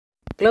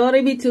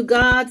Glory be to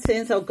God.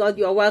 Saints of God,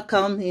 you are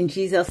welcome in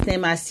Jesus'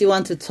 name. I still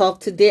want to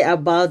talk today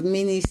about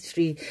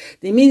ministry.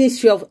 The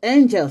ministry of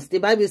angels. The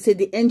Bible says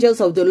the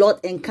angels of the Lord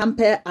encamp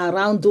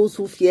around those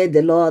who fear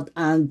the Lord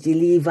and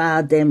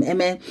deliver them.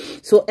 Amen.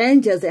 So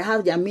angels, they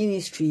have their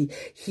ministry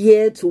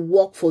here to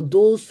work for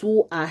those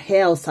who are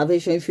held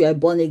salvation if you are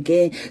born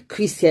again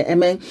Christian.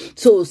 Amen.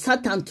 So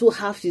Satan too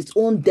have his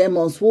own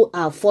demons who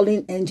are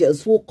fallen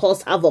angels who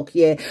cause havoc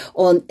here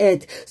on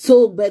earth.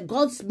 So but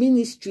God's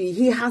ministry,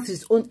 he has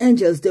his own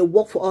angels. They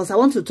work for us. I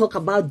want to talk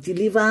about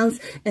deliverance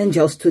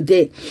angels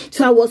today.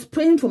 So I was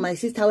praying for my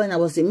sister when I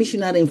was a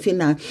missionary in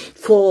Finland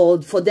for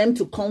them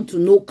to come to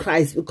know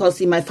Christ, because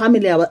in my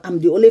family I'm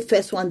the only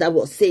first one that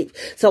was saved.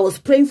 So I was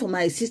praying for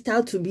my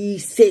sister to be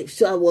saved.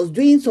 So I was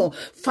doing some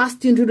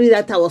fasting during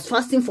that. I was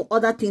fasting for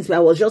other things, but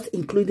I was just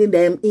including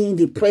them in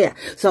the prayer.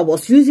 So I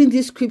was using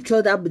this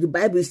scripture that the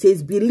Bible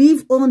says,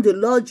 believe on the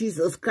Lord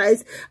Jesus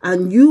Christ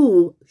and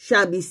you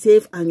shall be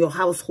saved and your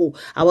household.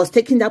 I was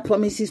taking that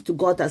promises to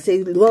God. I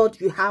said, Lord,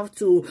 you have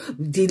to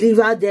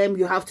deliver them.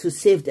 You have to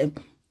save them.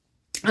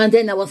 And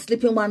then I was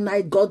sleeping one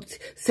night. God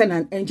sent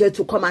an angel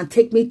to come and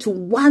take me to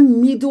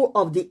one middle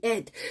of the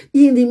earth.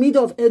 In the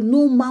middle of earth,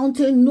 no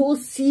mountain, no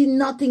sea,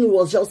 nothing. It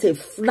was just a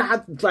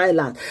flat, dry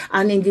land.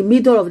 And in the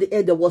middle of the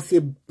earth, there was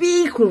a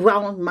big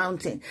round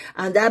mountain.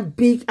 And that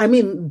big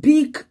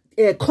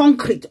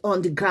concrete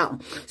on the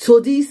ground. So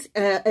this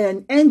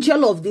an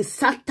angel of the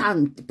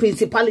Satan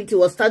principality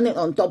was standing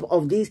on top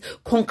of this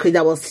concrete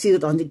that was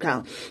sealed on the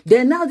ground.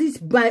 Then now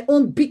this my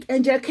own big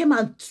angel came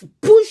and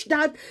pushed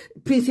that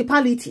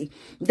principality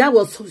that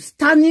was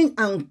standing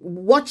and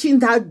watching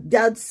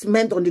that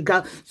cement on the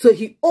ground. So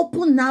he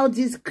opened now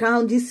this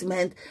ground, this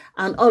cement,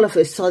 and all of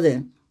a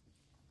sudden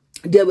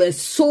there were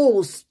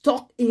souls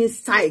stuck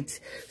inside.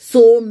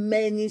 So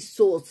many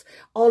souls.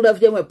 All of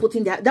them were put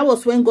in there. That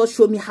was when God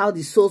showed me how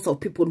the souls of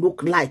people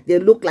look like. They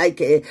look like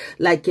a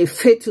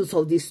fetus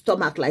of the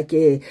stomach, like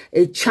a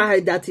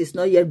child that is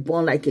not yet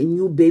born, like a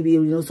new baby,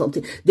 you know,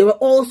 something. They were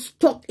all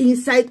stuck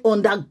inside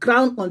on the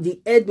ground, on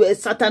the earth where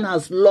Satan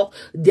has locked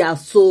their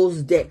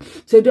souls there.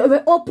 So they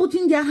were all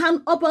putting their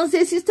hand up and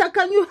say, sister,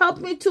 can you help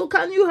me too?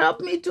 Can you help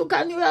me too?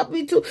 Can you help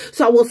me too?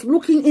 So I was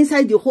looking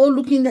inside the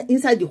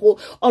hole,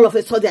 All of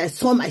a sudden I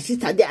saw my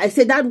sister there. I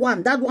said, that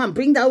one,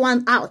 bring that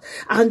one out.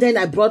 And then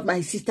I brought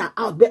my sister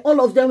out. But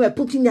all of them were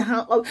putting their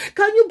hand up.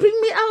 Can you bring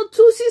me out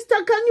too, sister?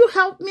 Can you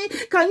help me?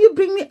 Can you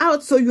bring me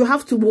out? So you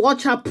have to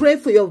watch her, pray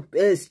for your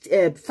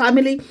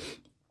family.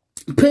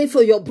 Pray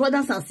for your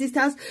brothers and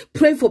sisters.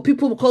 Pray for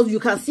people, because you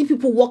can see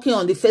people walking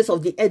on the face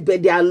of the earth,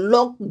 but they are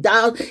locked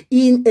down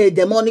in a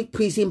demonic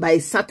prison by a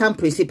Satan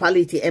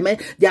principality. Amen.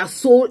 Their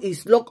soul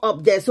is locked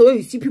up there. So when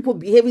you see people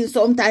behaving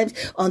sometimes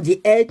on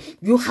the earth,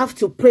 you have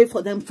to pray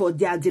for them for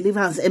their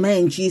deliverance.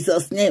 Amen. In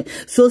Jesus' name.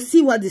 So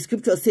see what the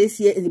scripture says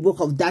here in the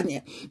book of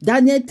Daniel.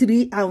 Daniel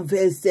 3 and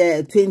verse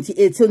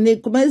 28. So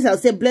Nicodemus will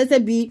say,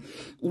 blessed be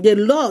the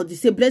Lord. He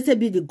said, blessed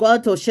be the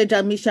God of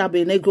Shadrach, Meshach, and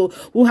Abednego,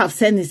 who have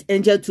sent his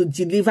angel to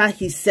deliver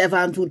his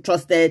servant who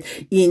trusted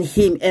in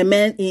him.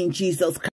 Amen. In Jesus Christ.